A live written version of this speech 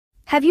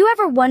Have you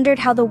ever wondered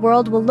how the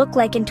world will look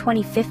like in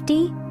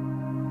 2050?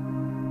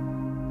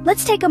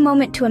 Let's take a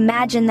moment to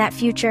imagine that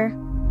future.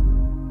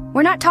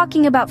 We're not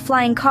talking about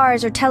flying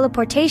cars or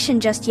teleportation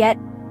just yet,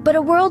 but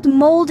a world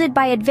molded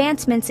by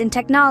advancements in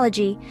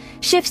technology,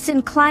 shifts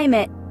in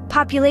climate,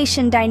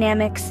 population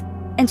dynamics,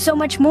 and so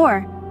much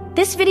more.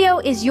 This video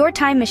is your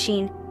time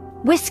machine,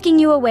 whisking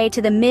you away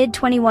to the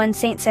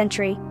mid-21st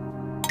century.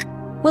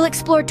 We'll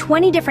explore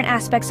 20 different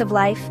aspects of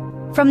life,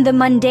 from the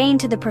mundane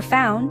to the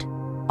profound,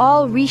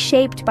 all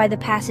reshaped by the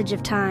passage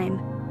of time.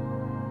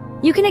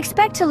 You can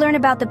expect to learn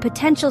about the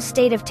potential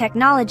state of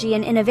technology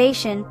and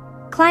innovation,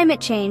 climate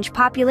change,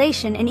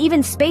 population, and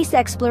even space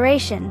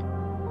exploration.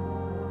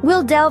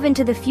 We'll delve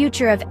into the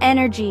future of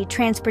energy,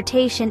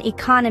 transportation,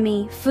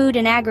 economy, food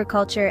and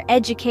agriculture,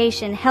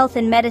 education, health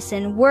and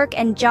medicine, work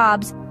and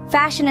jobs,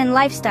 fashion and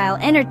lifestyle,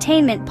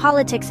 entertainment,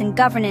 politics and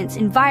governance,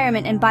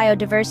 environment and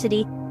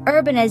biodiversity,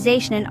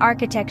 urbanization and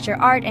architecture,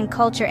 art and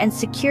culture, and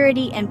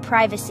security and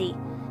privacy.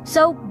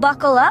 So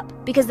buckle up,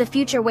 because the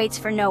future waits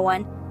for no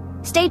one.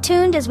 Stay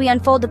tuned as we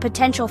unfold the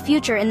potential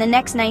future in the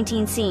next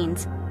 19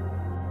 scenes.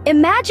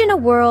 Imagine a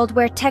world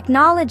where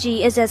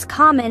technology is as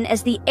common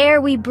as the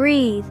air we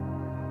breathe.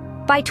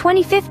 By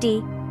 2050,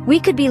 we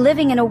could be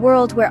living in a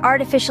world where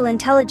artificial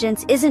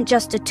intelligence isn't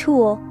just a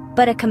tool,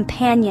 but a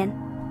companion.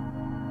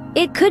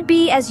 It could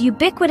be as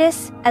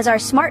ubiquitous as our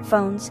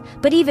smartphones,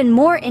 but even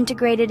more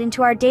integrated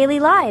into our daily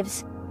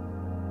lives.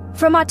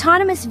 From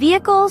autonomous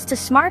vehicles to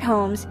smart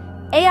homes,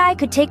 AI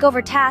could take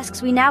over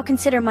tasks we now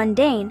consider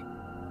mundane.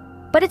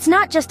 But it's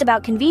not just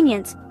about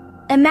convenience.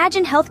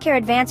 Imagine healthcare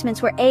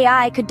advancements where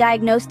AI could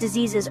diagnose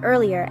diseases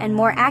earlier and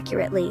more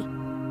accurately.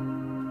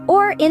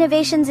 Or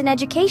innovations in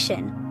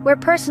education, where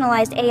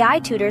personalized AI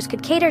tutors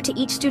could cater to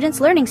each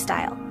student's learning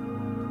style.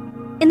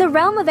 In the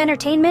realm of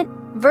entertainment,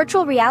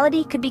 virtual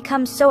reality could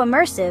become so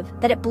immersive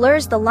that it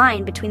blurs the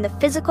line between the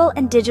physical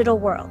and digital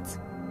worlds.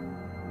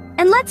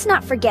 And let's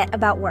not forget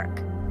about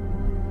work.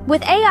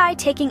 With AI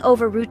taking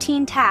over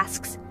routine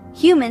tasks,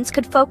 humans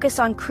could focus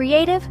on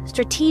creative,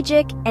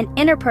 strategic, and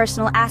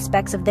interpersonal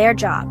aspects of their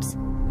jobs.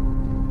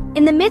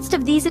 In the midst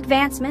of these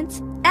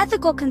advancements,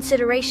 ethical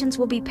considerations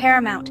will be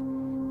paramount.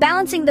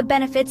 Balancing the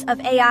benefits of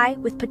AI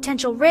with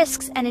potential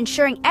risks and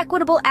ensuring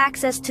equitable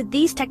access to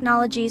these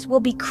technologies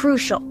will be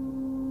crucial.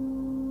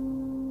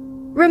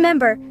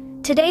 Remember,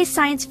 today's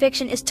science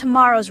fiction is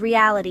tomorrow's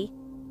reality.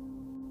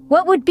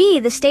 What would be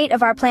the state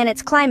of our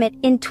planet's climate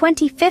in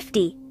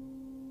 2050?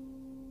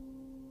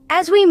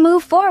 As we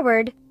move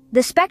forward,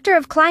 the specter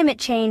of climate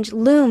change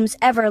looms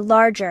ever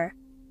larger.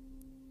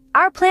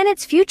 Our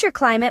planet's future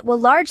climate will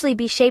largely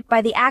be shaped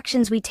by the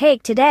actions we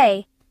take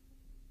today.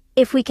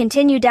 If we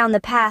continue down the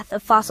path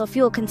of fossil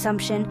fuel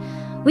consumption,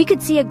 we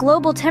could see a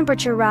global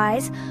temperature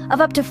rise of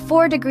up to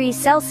 4 degrees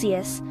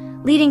Celsius,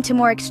 leading to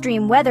more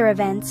extreme weather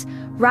events,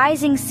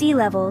 rising sea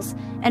levels,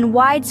 and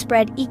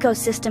widespread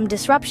ecosystem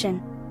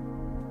disruption.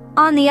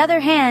 On the other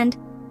hand,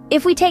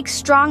 if we take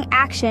strong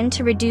action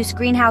to reduce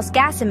greenhouse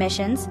gas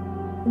emissions,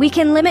 we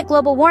can limit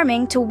global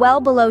warming to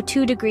well below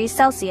 2 degrees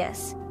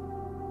Celsius.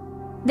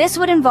 This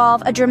would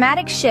involve a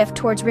dramatic shift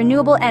towards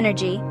renewable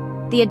energy,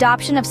 the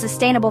adoption of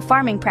sustainable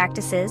farming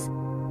practices,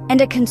 and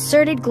a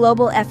concerted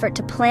global effort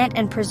to plant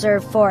and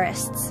preserve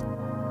forests.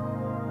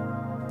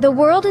 The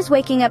world is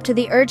waking up to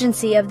the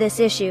urgency of this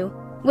issue,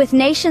 with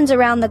nations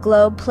around the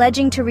globe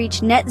pledging to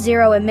reach net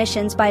zero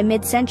emissions by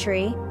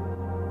mid-century.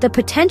 The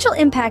potential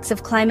impacts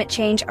of climate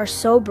change are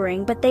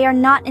sobering, but they are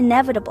not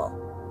inevitable.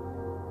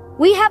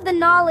 We have the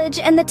knowledge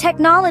and the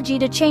technology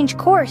to change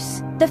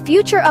course. The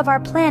future of our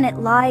planet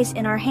lies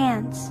in our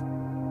hands.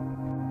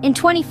 In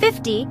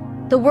 2050,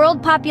 the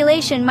world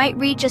population might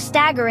reach a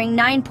staggering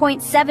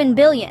 9.7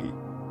 billion.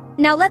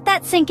 Now let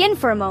that sink in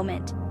for a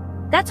moment.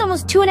 That's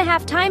almost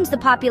 2.5 times the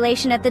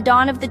population at the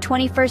dawn of the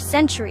 21st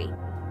century.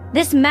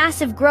 This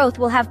massive growth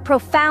will have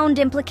profound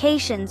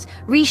implications,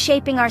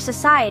 reshaping our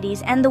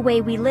societies and the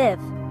way we live.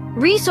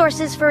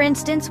 Resources, for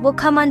instance, will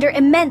come under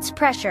immense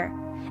pressure.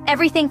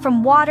 Everything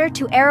from water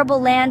to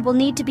arable land will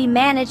need to be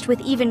managed with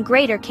even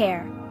greater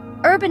care.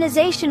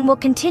 Urbanization will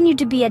continue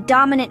to be a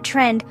dominant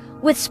trend,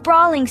 with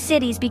sprawling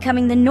cities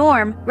becoming the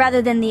norm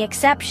rather than the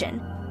exception.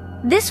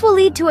 This will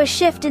lead to a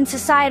shift in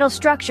societal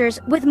structures,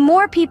 with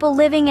more people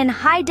living in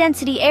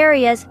high-density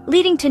areas,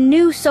 leading to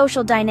new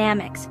social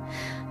dynamics.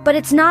 But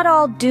it's not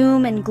all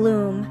doom and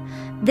gloom.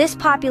 This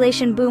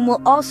population boom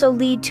will also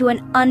lead to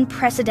an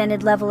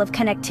unprecedented level of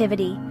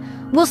connectivity.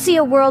 We'll see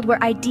a world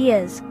where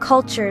ideas,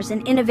 cultures,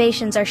 and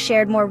innovations are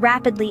shared more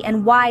rapidly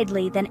and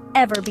widely than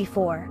ever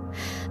before.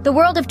 The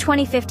world of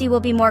 2050 will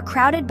be more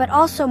crowded but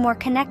also more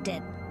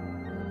connected.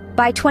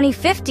 By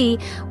 2050,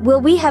 will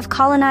we have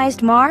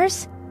colonized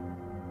Mars?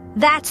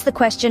 That's the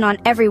question on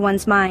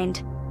everyone's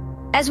mind.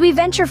 As we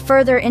venture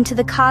further into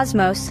the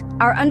cosmos,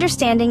 our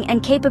understanding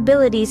and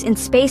capabilities in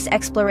space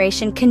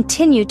exploration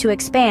continue to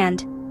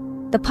expand.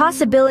 The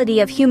possibility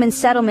of human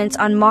settlements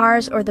on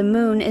Mars or the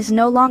Moon is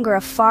no longer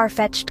a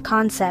far-fetched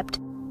concept,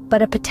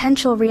 but a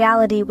potential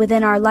reality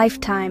within our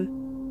lifetime.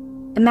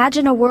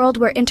 Imagine a world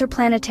where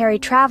interplanetary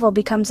travel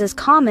becomes as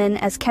common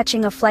as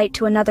catching a flight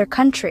to another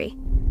country.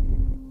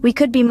 We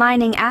could be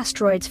mining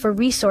asteroids for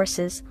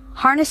resources,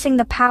 harnessing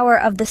the power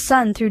of the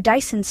sun through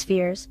Dyson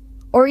spheres,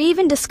 or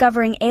even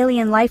discovering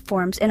alien life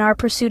forms in our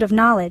pursuit of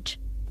knowledge.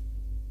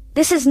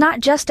 This is not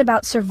just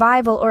about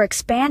survival or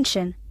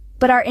expansion,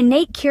 but our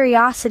innate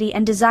curiosity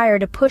and desire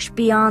to push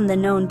beyond the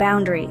known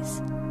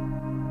boundaries.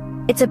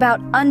 It's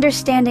about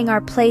understanding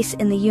our place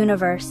in the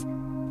universe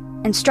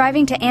and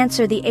striving to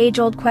answer the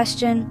age-old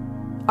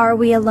question, are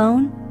we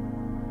alone?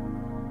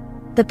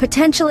 The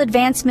potential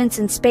advancements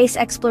in space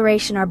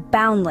exploration are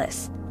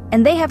boundless,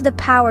 and they have the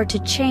power to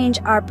change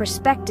our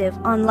perspective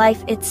on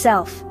life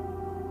itself.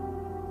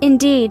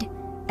 Indeed,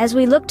 as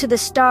we look to the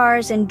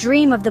stars and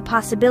dream of the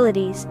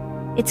possibilities,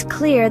 it's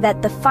clear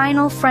that the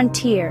final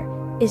frontier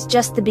is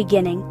just the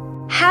beginning.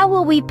 How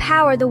will we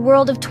power the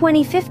world of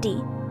 2050?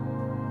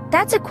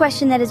 That's a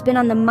question that has been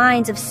on the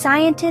minds of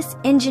scientists,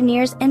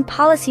 engineers, and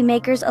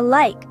policymakers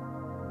alike.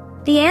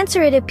 The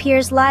answer, it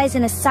appears, lies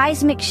in a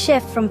seismic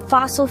shift from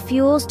fossil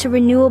fuels to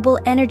renewable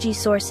energy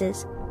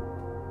sources.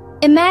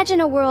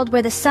 Imagine a world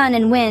where the sun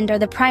and wind are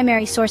the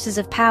primary sources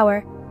of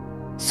power.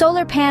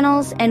 Solar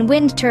panels and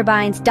wind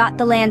turbines dot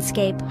the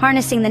landscape,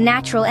 harnessing the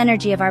natural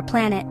energy of our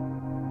planet.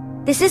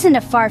 This isn't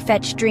a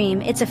far-fetched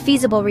dream, it's a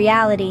feasible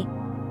reality.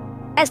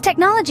 As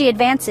technology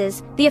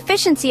advances, the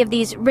efficiency of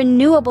these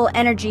renewable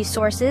energy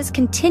sources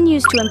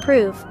continues to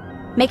improve,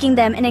 making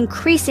them an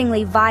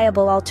increasingly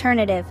viable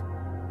alternative.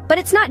 But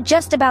it's not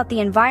just about the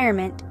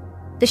environment.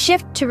 The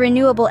shift to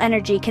renewable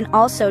energy can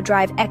also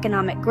drive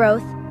economic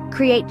growth,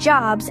 create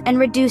jobs, and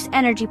reduce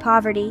energy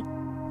poverty.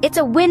 It's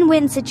a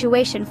win-win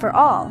situation for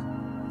all.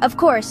 Of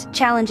course,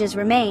 challenges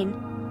remain.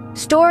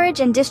 Storage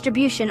and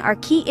distribution are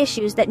key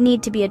issues that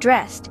need to be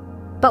addressed.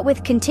 But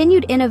with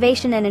continued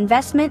innovation and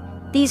investment,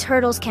 these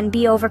hurdles can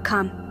be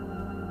overcome.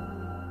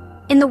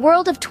 In the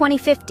world of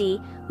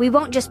 2050, we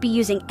won't just be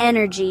using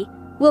energy,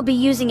 we'll be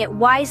using it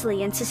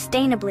wisely and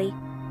sustainably.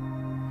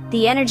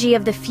 The energy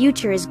of the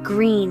future is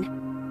green.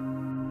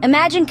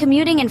 Imagine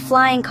commuting in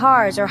flying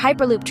cars or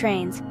hyperloop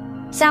trains.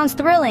 Sounds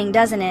thrilling,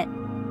 doesn't it?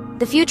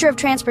 The future of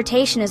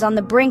transportation is on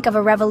the brink of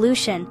a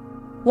revolution,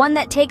 one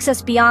that takes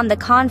us beyond the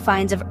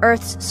confines of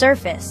Earth's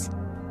surface.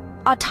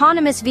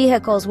 Autonomous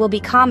vehicles will be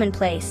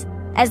commonplace,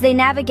 as they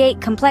navigate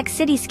complex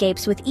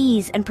cityscapes with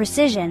ease and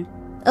precision,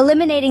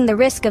 eliminating the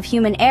risk of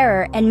human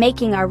error and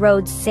making our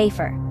roads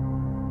safer.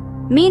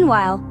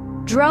 Meanwhile,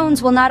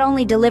 drones will not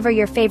only deliver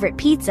your favorite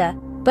pizza,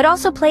 but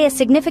also play a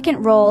significant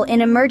role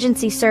in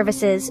emergency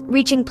services,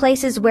 reaching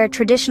places where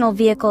traditional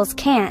vehicles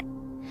can't.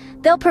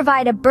 They'll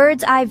provide a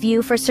bird's-eye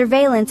view for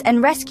surveillance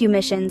and rescue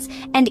missions,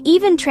 and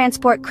even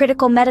transport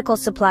critical medical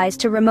supplies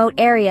to remote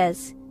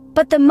areas.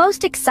 But the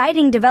most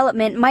exciting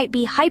development might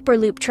be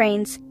hyperloop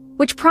trains,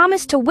 which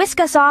promise to whisk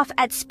us off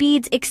at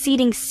speeds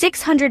exceeding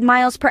 600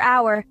 miles per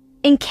hour,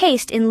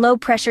 encased in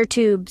low-pressure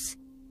tubes.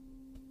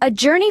 A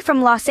journey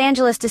from Los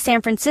Angeles to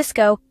San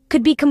Francisco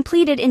could be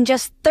completed in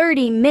just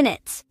 30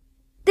 minutes.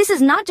 This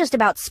is not just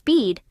about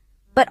speed,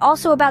 but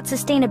also about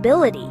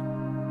sustainability.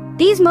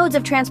 These modes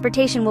of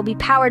transportation will be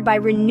powered by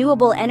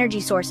renewable energy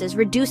sources,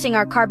 reducing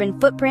our carbon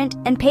footprint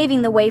and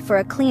paving the way for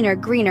a cleaner,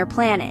 greener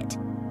planet.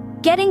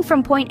 Getting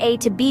from point A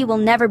to B will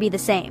never be the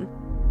same.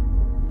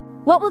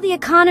 What will the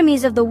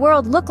economies of the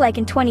world look like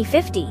in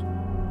 2050?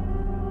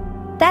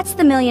 That's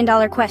the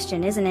million-dollar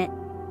question, isn't it?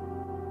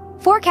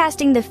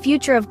 Forecasting the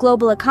future of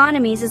global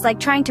economies is like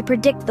trying to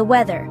predict the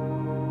weather.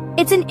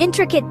 It's an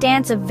intricate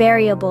dance of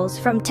variables,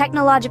 from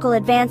technological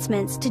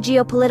advancements to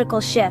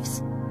geopolitical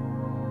shifts.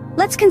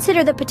 Let's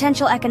consider the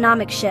potential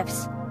economic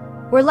shifts.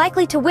 We're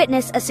likely to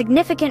witness a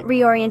significant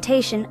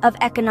reorientation of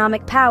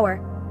economic power.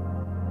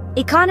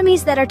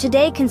 Economies that are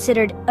today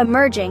considered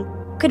emerging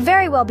could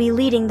very well be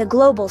leading the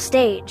global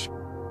stage.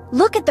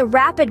 Look at the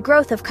rapid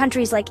growth of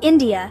countries like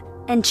India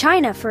and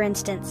China, for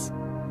instance.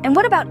 And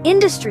what about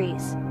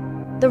industries?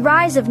 The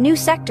rise of new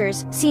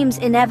sectors seems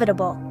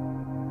inevitable.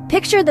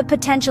 Picture the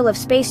potential of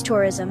space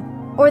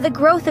tourism, or the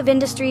growth of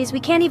industries we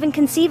can't even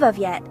conceive of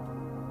yet.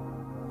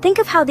 Think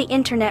of how the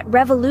internet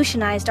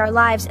revolutionized our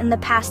lives in the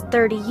past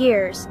 30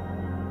 years.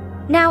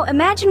 Now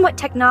imagine what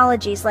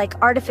technologies like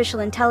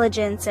artificial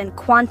intelligence and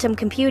quantum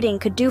computing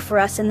could do for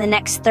us in the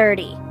next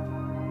 30.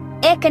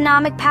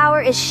 Economic power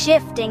is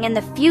shifting and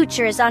the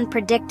future is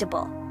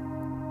unpredictable.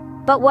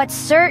 But what's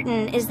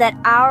certain is that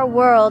our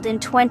world in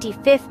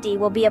 2050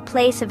 will be a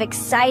place of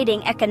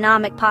exciting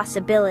economic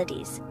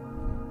possibilities.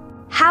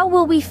 How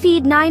will we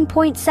feed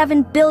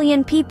 9.7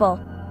 billion people?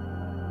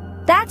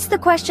 That's the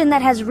question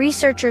that has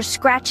researchers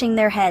scratching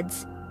their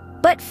heads.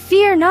 But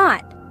fear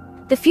not.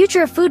 The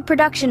future of food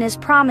production is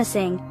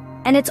promising,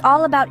 and it's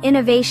all about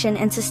innovation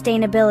and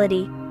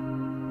sustainability.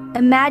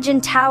 Imagine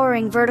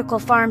towering vertical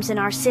farms in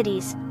our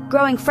cities,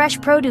 growing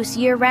fresh produce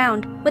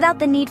year-round without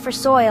the need for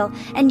soil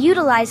and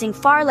utilizing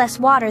far less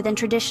water than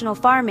traditional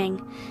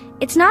farming.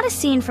 It's not a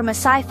scene from a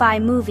sci-fi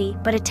movie,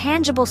 but a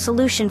tangible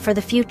solution for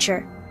the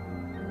future.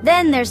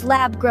 Then there's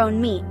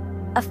lab-grown meat,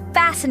 a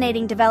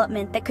fascinating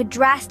development that could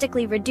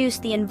drastically reduce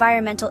the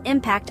environmental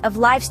impact of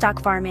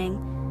livestock farming.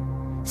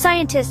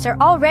 Scientists are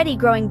already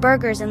growing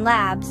burgers in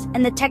labs,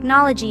 and the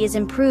technology is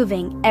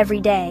improving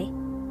every day.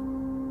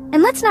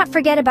 And let's not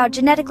forget about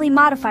genetically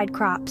modified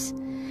crops.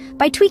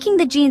 By tweaking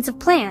the genes of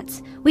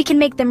plants, we can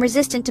make them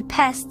resistant to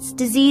pests,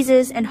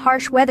 diseases, and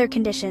harsh weather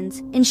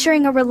conditions,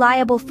 ensuring a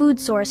reliable food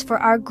source for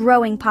our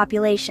growing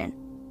population.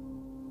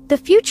 The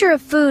future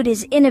of food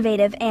is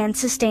innovative and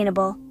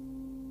sustainable.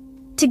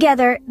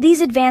 Together,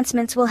 these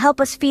advancements will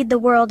help us feed the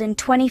world in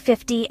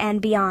 2050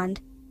 and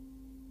beyond.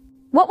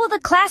 What will the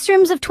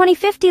classrooms of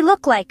 2050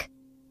 look like?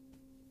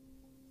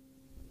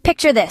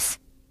 Picture this.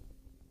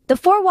 The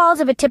four walls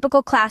of a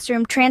typical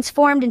classroom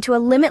transformed into a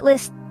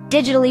limitless,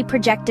 digitally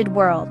projected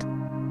world.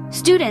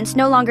 Students,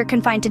 no longer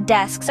confined to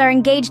desks, are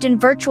engaged in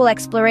virtual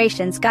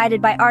explorations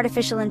guided by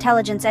artificial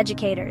intelligence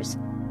educators.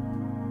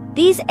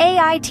 These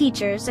AI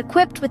teachers,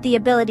 equipped with the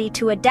ability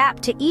to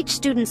adapt to each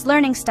student's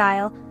learning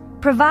style,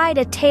 provide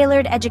a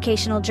tailored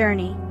educational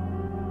journey.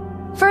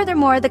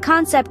 Furthermore, the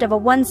concept of a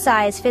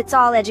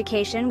one-size-fits-all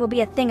education will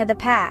be a thing of the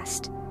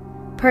past.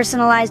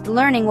 Personalized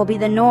learning will be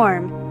the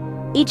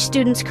norm. Each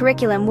student's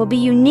curriculum will be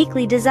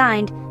uniquely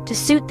designed to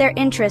suit their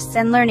interests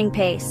and learning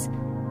pace.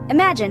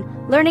 Imagine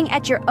learning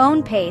at your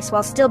own pace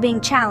while still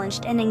being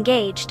challenged and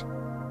engaged.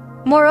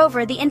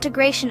 Moreover, the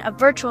integration of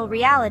virtual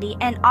reality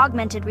and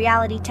augmented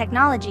reality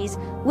technologies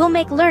will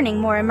make learning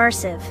more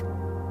immersive.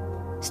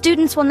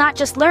 Students will not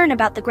just learn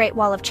about the Great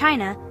Wall of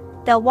China,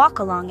 they'll walk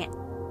along it.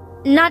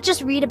 Not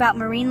just read about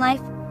marine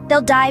life,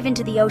 they'll dive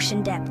into the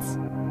ocean depths.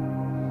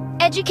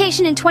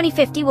 Education in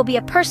 2050 will be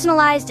a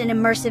personalized and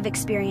immersive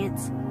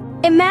experience.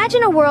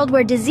 Imagine a world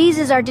where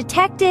diseases are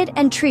detected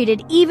and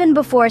treated even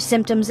before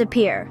symptoms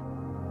appear.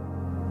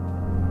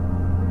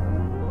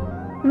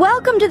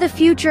 Welcome to the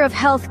future of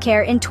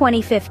healthcare in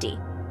 2050.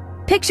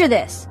 Picture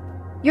this.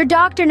 Your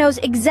doctor knows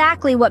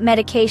exactly what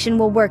medication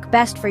will work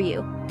best for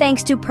you,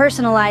 thanks to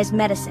personalized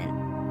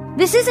medicine.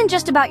 This isn't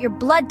just about your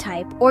blood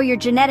type or your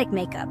genetic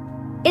makeup.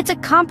 It's a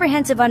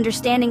comprehensive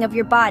understanding of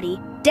your body,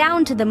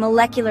 down to the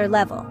molecular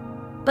level.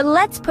 But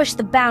let's push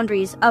the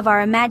boundaries of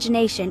our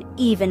imagination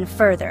even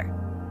further.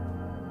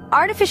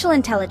 Artificial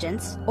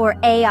intelligence, or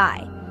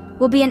AI,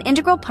 will be an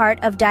integral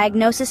part of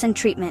diagnosis and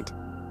treatment.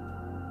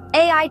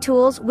 AI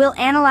tools will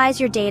analyze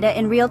your data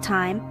in real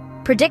time,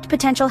 predict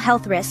potential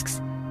health risks,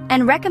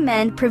 and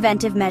recommend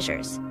preventive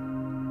measures.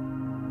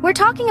 We're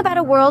talking about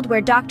a world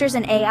where doctors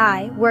and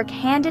AI work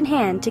hand in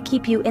hand to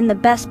keep you in the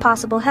best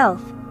possible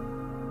health.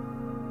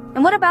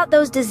 And what about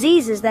those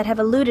diseases that have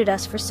eluded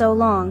us for so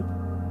long?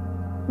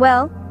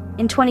 Well,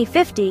 in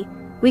 2050,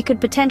 we could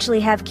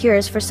potentially have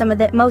cures for some of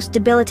the most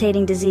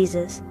debilitating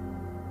diseases.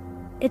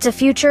 It's a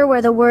future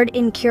where the word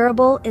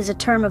incurable is a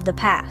term of the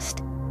past.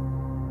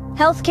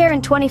 Healthcare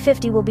in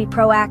 2050 will be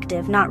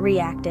proactive, not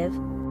reactive.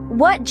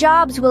 What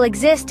jobs will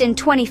exist in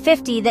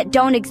 2050 that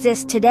don't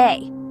exist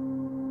today?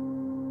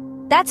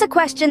 That's a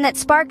question that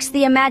sparks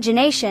the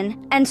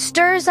imagination and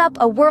stirs up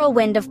a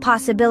whirlwind of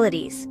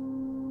possibilities.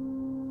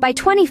 By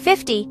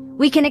 2050,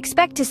 we can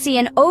expect to see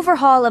an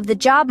overhaul of the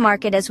job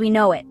market as we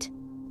know it.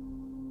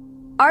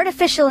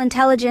 Artificial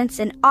intelligence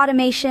and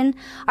automation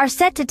are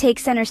set to take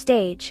center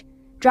stage,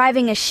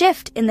 driving a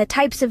shift in the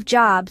types of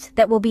jobs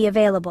that will be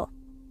available.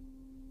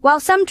 While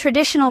some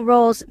traditional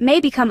roles may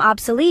become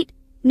obsolete,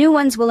 new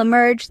ones will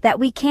emerge that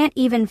we can't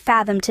even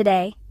fathom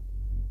today.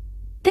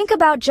 Think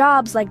about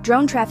jobs like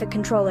drone traffic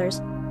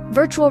controllers,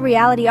 virtual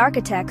reality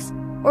architects,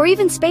 or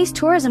even space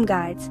tourism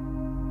guides.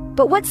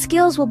 But what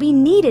skills will be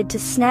needed to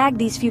snag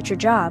these future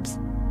jobs?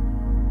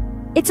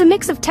 It's a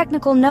mix of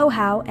technical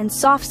know-how and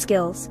soft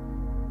skills.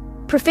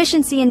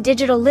 Proficiency in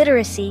digital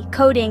literacy,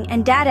 coding,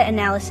 and data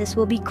analysis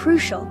will be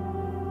crucial.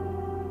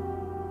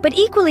 But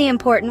equally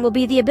important will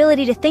be the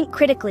ability to think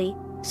critically,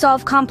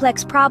 solve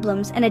complex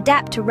problems, and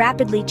adapt to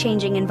rapidly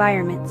changing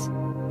environments.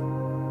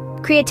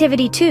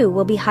 Creativity, too,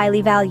 will be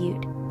highly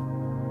valued.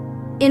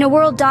 In a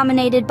world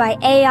dominated by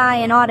AI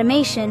and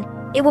automation,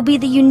 it will be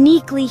the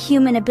uniquely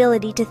human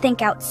ability to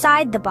think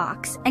outside the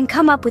box and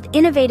come up with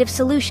innovative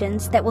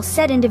solutions that will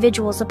set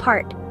individuals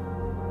apart.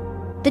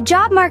 The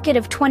job market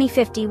of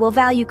 2050 will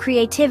value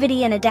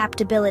creativity and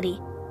adaptability.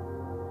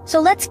 So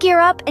let's gear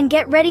up and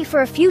get ready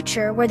for a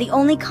future where the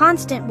only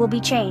constant will be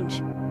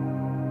change.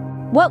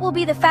 What will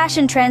be the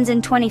fashion trends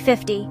in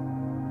 2050?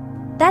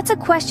 That's a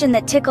question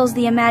that tickles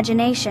the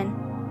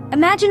imagination.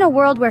 Imagine a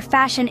world where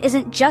fashion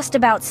isn't just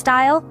about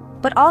style,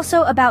 but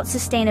also about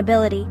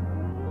sustainability.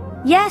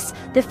 Yes,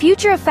 the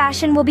future of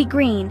fashion will be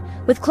green,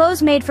 with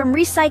clothes made from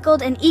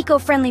recycled and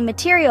eco-friendly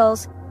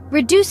materials,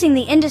 reducing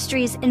the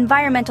industry's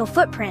environmental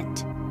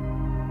footprint.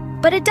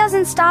 But it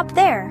doesn't stop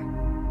there.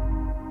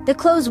 The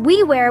clothes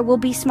we wear will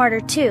be smarter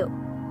too.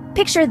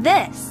 Picture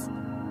this: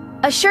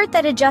 a shirt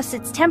that adjusts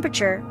its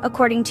temperature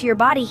according to your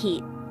body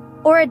heat,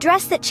 or a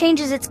dress that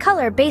changes its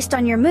color based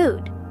on your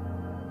mood.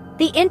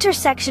 The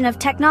intersection of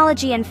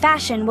technology and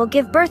fashion will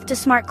give birth to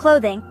smart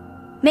clothing,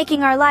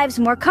 making our lives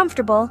more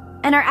comfortable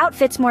and our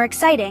outfits more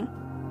exciting.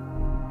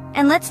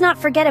 And let's not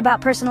forget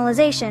about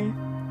personalization.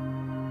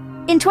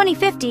 In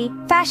 2050,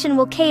 fashion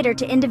will cater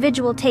to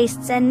individual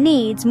tastes and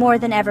needs more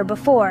than ever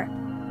before.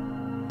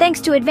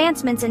 Thanks to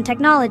advancements in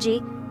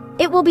technology,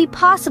 It will be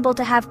possible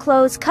to have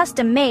clothes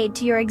custom-made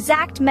to your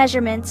exact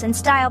measurements and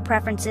style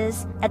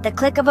preferences at the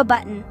click of a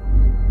button.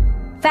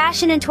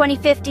 Fashion in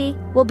 2050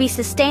 will be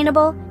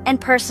sustainable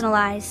and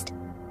personalized.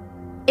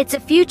 It's a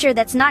future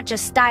that's not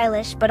just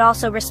stylish, but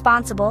also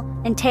responsible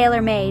and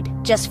tailor-made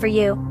just for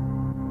you.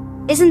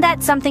 Isn't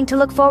that something to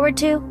look forward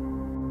to?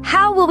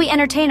 How will we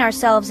entertain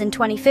ourselves in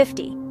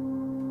 2050?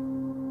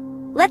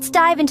 Let's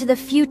dive into the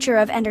future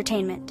of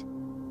entertainment.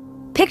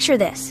 Picture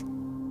this.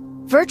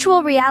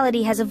 Virtual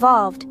reality has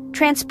evolved,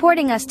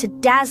 transporting us to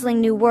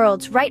dazzling new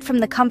worlds right from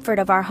the comfort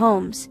of our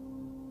homes.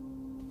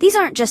 These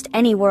aren't just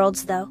any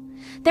worlds, though.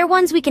 They're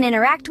ones we can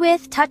interact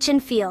with, touch,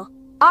 and feel,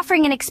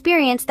 offering an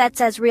experience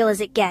that's as real as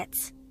it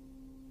gets.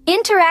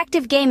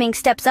 Interactive gaming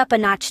steps up a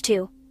notch,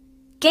 too.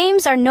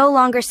 Games are no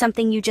longer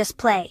something you just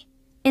play.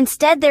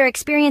 Instead, they're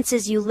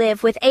experiences you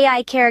live with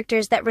AI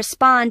characters that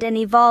respond and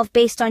evolve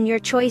based on your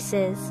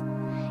choices.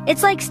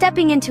 It's like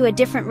stepping into a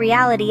different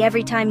reality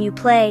every time you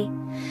play.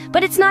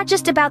 But it's not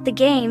just about the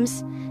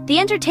games. The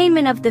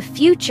entertainment of the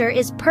future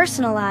is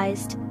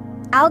personalized.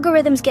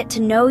 Algorithms get to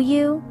know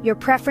you, your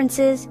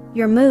preferences,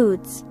 your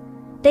moods.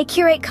 They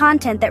curate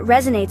content that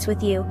resonates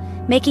with you,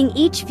 making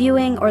each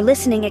viewing or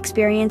listening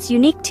experience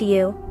unique to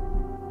you.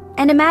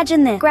 And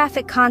imagine this: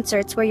 graphic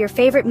concerts where your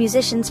favorite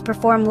musicians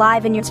perform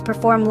live in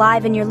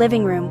your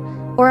living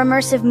room, or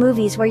immersive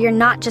movies where you're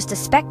not just a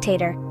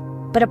spectator,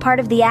 but a part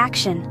of the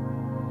action.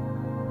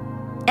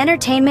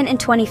 Entertainment in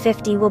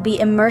 2050 will be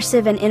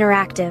immersive and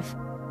interactive.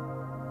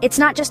 It's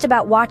not just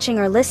about watching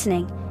or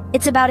listening,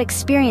 it's about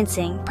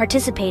experiencing,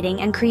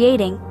 participating, and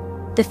creating.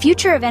 The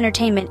future of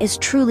entertainment is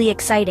truly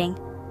exciting.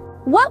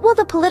 What will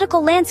the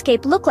political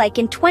landscape look like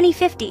in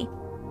 2050?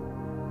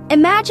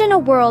 Imagine a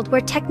world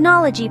where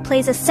technology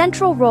plays a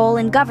central role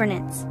in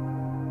governance.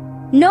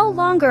 No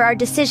longer are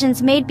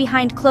decisions made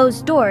behind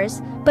closed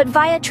doors, but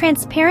via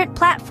transparent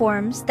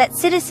platforms that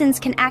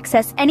citizens can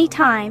access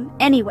anytime,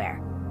 anywhere.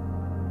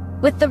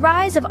 With the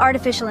rise of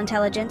artificial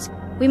intelligence,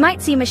 we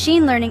might see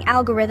machine learning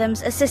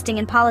algorithms assisting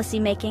in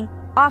policymaking,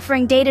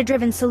 offering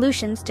data-driven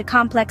solutions to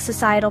complex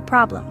societal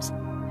problems.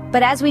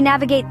 But as we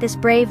navigate this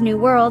brave new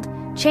world,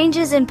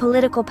 changes in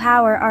political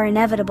power are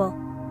inevitable.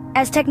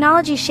 As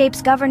technology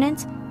shapes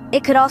governance,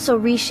 it could also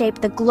reshape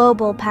the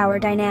global power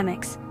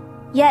dynamics.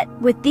 Yet,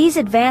 with these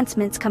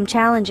advancements come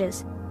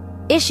challenges.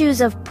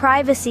 Issues of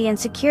privacy and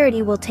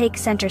security will take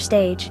center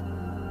stage.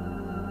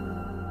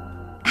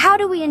 How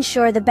do we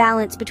ensure the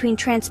balance between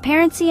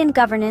transparency in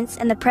governance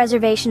and the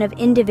preservation of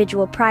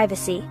individual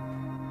privacy?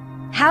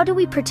 How do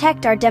we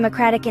protect our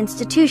democratic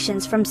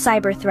institutions from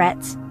cyber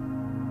threats?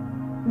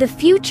 The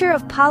future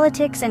of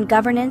politics and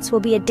governance will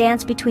be a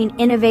dance between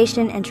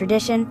innovation and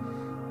tradition,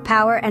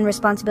 power and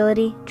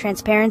responsibility,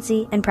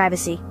 transparency and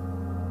privacy.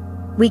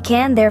 We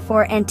can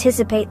therefore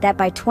anticipate that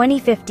by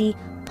 2050,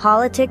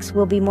 politics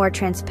will be more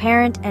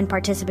transparent and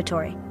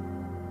participatory.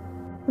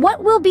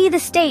 What will be the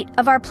state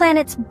of our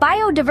planet's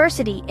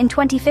biodiversity in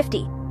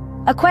 2050?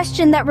 A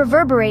question that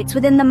reverberates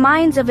within the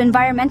minds of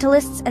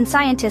environmentalists and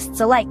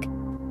scientists alike.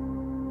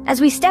 As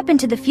we step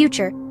into the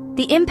future,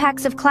 the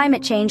impacts of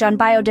climate change on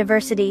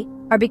biodiversity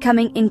are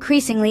becoming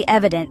increasingly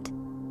evident.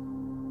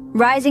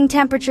 Rising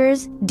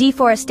temperatures,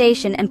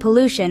 deforestation, and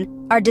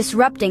pollution are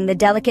disrupting the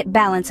delicate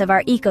balance of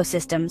our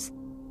ecosystems.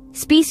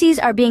 Species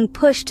are being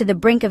pushed to the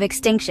brink of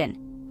extinction,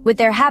 with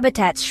their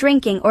habitats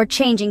shrinking or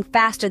changing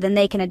faster than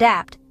they can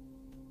adapt.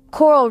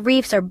 Coral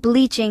reefs are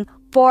bleaching,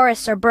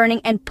 forests are burning,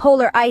 and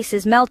polar ice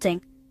is melting.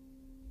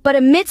 But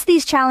amidst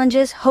these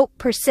challenges, hope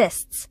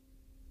persists.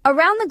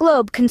 Around the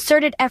globe,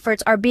 concerted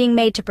efforts are being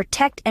made to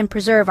protect and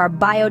preserve our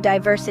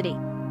biodiversity.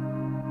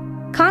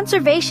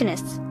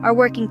 Conservationists are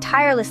working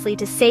tirelessly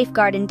to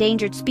safeguard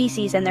endangered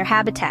species and their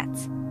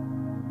habitats.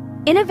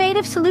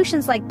 Innovative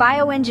solutions like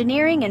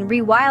bioengineering and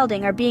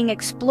rewilding are being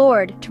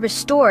explored to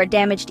restore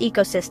damaged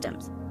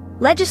ecosystems.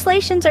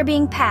 Legislations are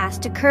being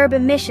passed to curb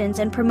emissions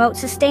and promote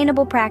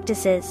sustainable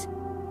practices.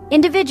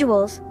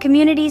 Individuals,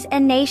 communities,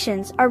 and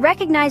nations are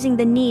recognizing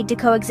the need to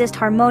coexist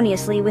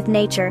harmoniously with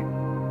nature.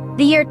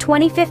 The year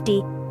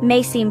 2050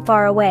 may seem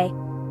far away,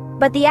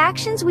 but the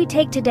actions we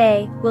take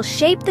today will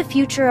shape the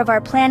future of our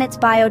planet's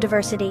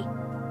biodiversity.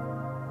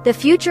 The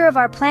future of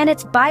our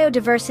planet's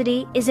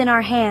biodiversity is in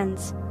our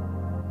hands.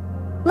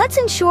 Let's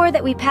ensure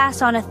that we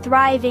pass on a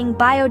thriving,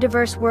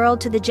 biodiverse world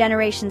to the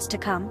generations to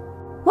come.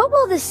 What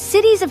will the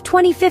cities of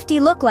 2050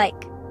 look like?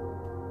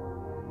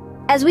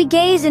 As we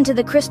gaze into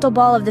the crystal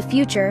ball of the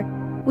future,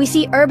 we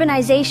see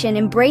urbanization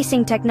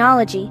embracing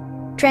technology,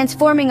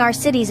 transforming our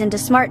cities into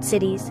smart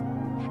cities.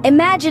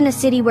 Imagine a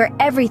city where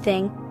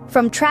everything,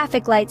 from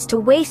traffic lights to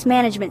waste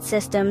management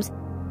systems,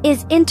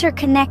 is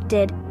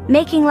interconnected,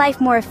 making life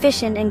more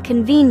efficient and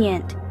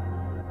convenient.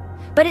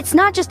 But it's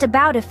not just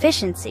about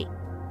efficiency.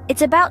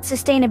 It's about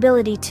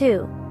sustainability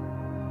too.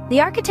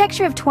 The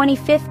architecture of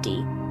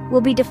 2050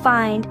 will be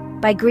defined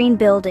by green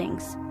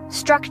buildings,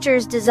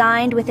 structures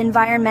designed with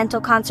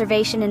environmental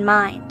conservation in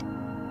mind.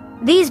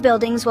 These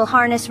buildings will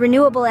harness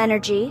renewable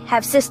energy,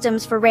 have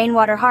systems for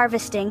rainwater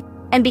harvesting,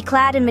 and be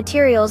clad in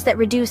materials that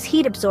reduce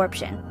heat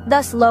absorption,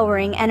 thus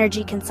lowering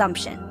energy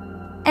consumption.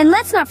 And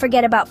let's not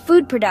forget about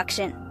food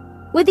production.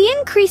 With the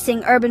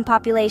increasing urban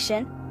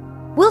population,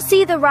 we'll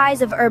see the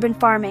rise of urban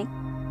farming.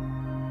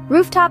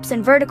 Rooftops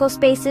and vertical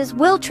spaces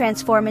will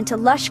transform into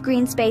lush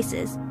green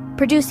spaces,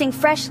 producing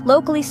fresh,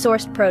 locally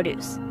sourced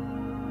produce.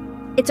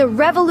 It's a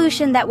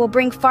revolution that will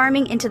bring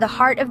farming into the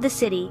heart of the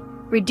city,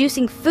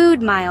 reducing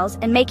food miles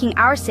and making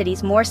our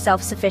cities more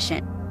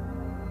self-sufficient.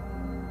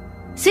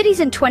 Cities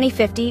in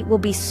 2050 will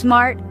be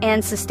smart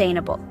and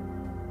sustainable.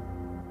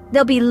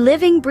 They'll be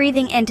living,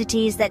 breathing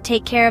entities that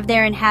take care of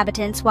their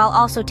inhabitants while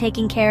also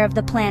taking care of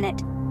the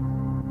planet.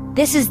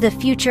 This is the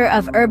future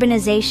of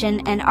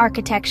urbanization and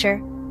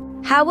architecture.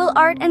 How will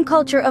art and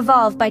culture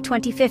evolve by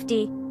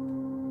 2050?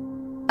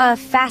 A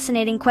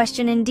fascinating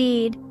question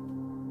indeed.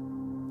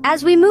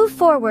 As we move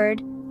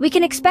forward, we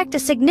can expect a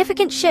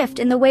significant shift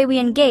in the way we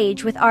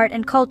engage with art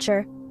and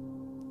culture.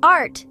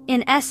 Art,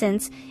 in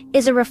essence,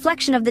 is a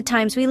reflection of the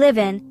times we live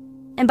in,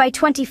 and by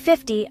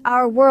 2050,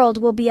 our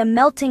world will be a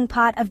melting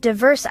pot of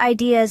diverse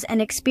ideas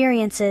and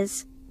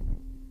experiences.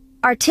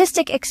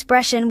 Artistic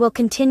expression will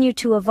continue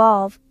to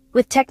evolve,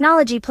 with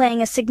technology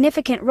playing a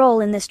significant role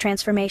in this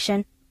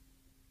transformation.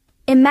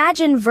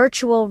 Imagine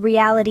virtual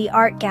reality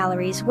art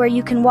galleries where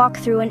you can walk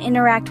through and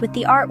interact with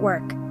the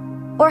artwork.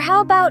 Or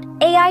how about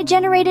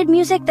AI-generated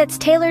music that's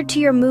tailored to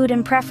your mood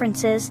and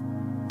preferences?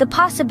 The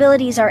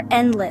possibilities are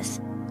endless.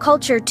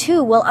 Culture,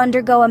 too, will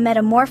undergo a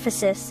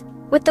metamorphosis.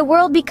 With the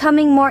world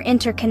becoming more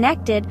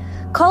interconnected,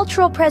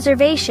 cultural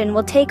preservation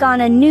will take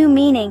on a new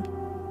meaning.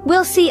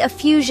 We'll see a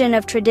fusion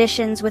of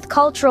traditions with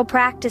cultural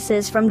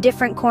practices from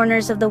different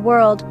corners of the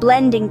world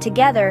blending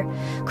together,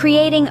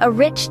 creating a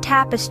rich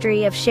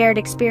tapestry of shared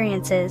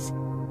experiences.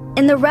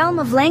 In the realm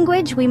of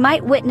language, we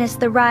might witness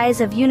the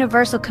rise of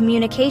universal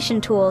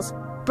communication tools,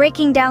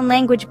 breaking down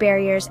language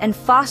barriers and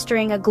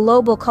fostering a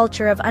global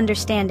culture of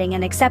understanding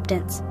and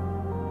acceptance.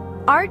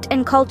 Art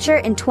and culture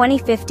in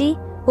 2050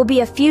 will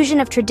be a fusion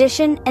of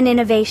tradition and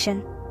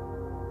innovation.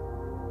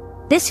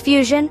 This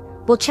fusion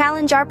will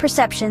challenge our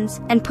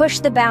perceptions and push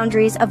the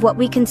boundaries of what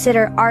we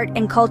consider art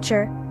and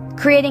culture,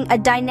 creating a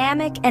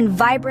dynamic and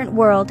vibrant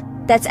world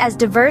that's as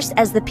diverse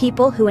as the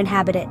people who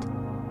inhabit it.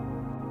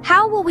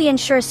 How will we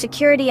ensure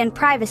security and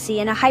privacy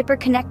in a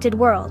hyper-connected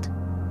world?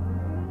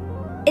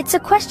 It's a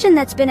question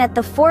that's been at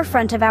the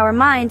forefront of our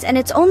minds, and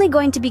it's only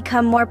going to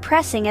become more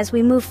pressing as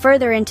we move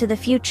further into the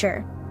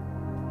future.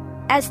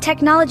 As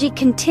technology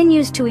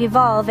continues to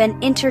evolve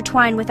and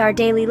intertwine with our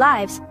daily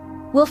lives,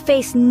 we'll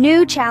face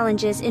new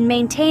challenges in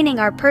maintaining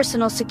our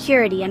personal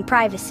security and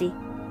privacy.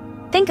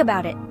 Think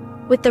about it.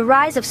 With the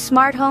rise of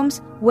smart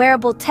homes,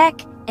 wearable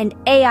tech, and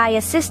AI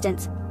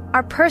assistants,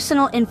 our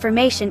personal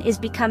information is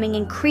becoming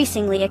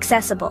increasingly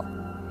accessible.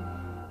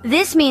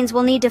 This means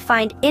we'll need to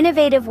find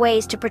innovative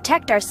ways to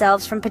protect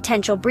ourselves from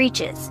potential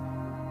breaches.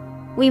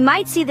 We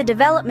might see the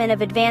development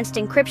of advanced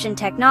encryption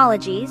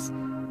technologies,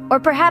 or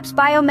perhaps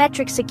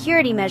biometric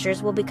security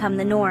measures will become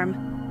the norm.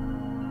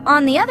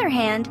 On the other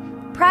hand,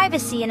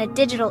 privacy in a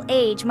digital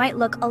age might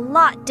look a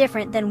lot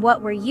different than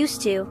what we're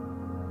used to.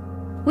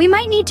 We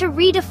might need to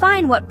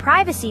redefine what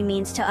privacy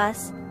means to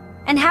us,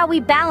 and how we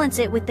balance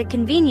it with the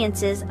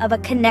conveniences of a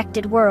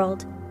connected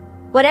world.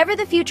 Whatever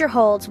the future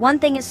holds, one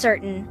thing is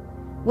certain.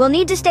 We'll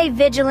need to stay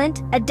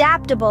vigilant,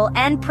 adaptable,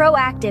 and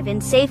proactive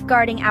in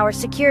safeguarding our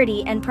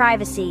security and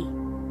privacy.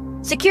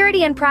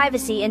 Security and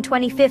privacy in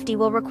 2050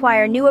 will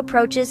require new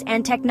approaches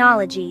and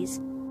technologies.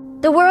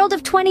 The world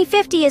of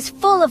 2050 is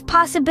full of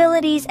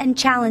possibilities and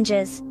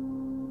challenges.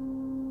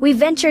 We've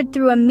ventured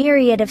through a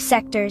myriad of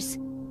sectors,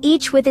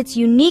 each with its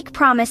unique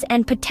promise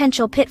and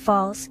potential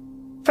pitfalls.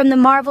 From the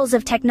marvels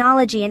of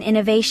technology and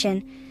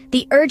innovation,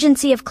 the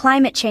urgency of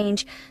climate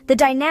change, the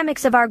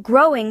dynamics of our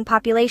growing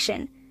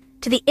population,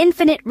 to the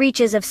infinite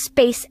reaches of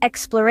space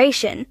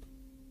exploration.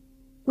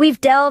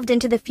 We've delved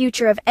into the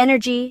future of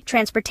energy,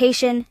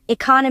 transportation,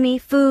 economy,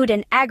 food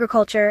and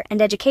agriculture,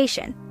 and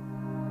education.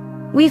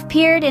 We've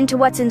peered into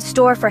what's in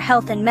store for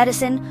health and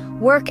medicine,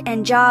 work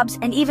and jobs,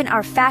 and even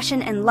our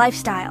fashion and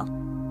lifestyle.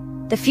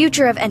 The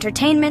future of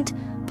entertainment,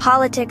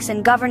 politics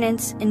and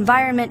governance,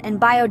 environment and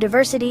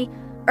biodiversity,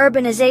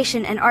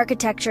 urbanization and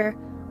architecture,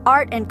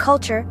 art and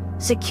culture,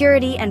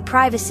 security and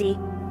privacy.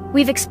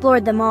 We've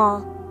explored them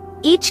all.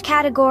 Each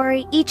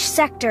category, each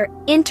sector,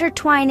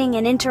 intertwining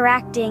and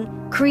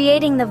interacting,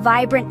 creating the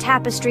vibrant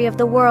tapestry of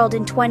the world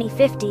in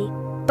 2050.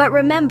 But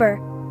remember,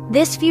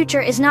 this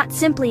future is not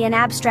simply an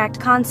abstract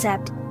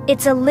concept.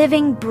 It's a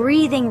living,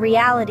 breathing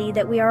reality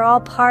that we are all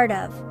part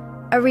of.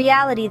 A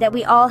reality that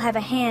we all have a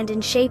hand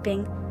in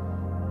shaping.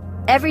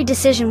 Every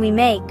decision we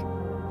make,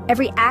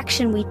 every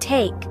action we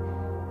take,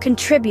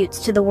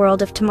 contributes to the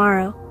world of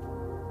tomorrow.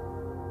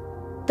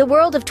 The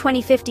world of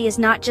 2050 is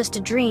not just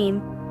a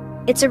dream.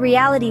 It's a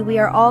reality we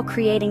are all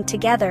creating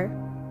together.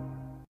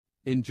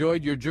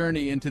 Enjoyed your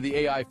journey into the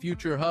AI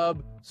Future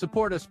Hub?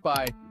 Support us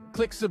by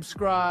click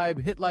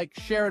subscribe, hit like,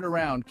 share it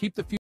around. Keep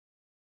the future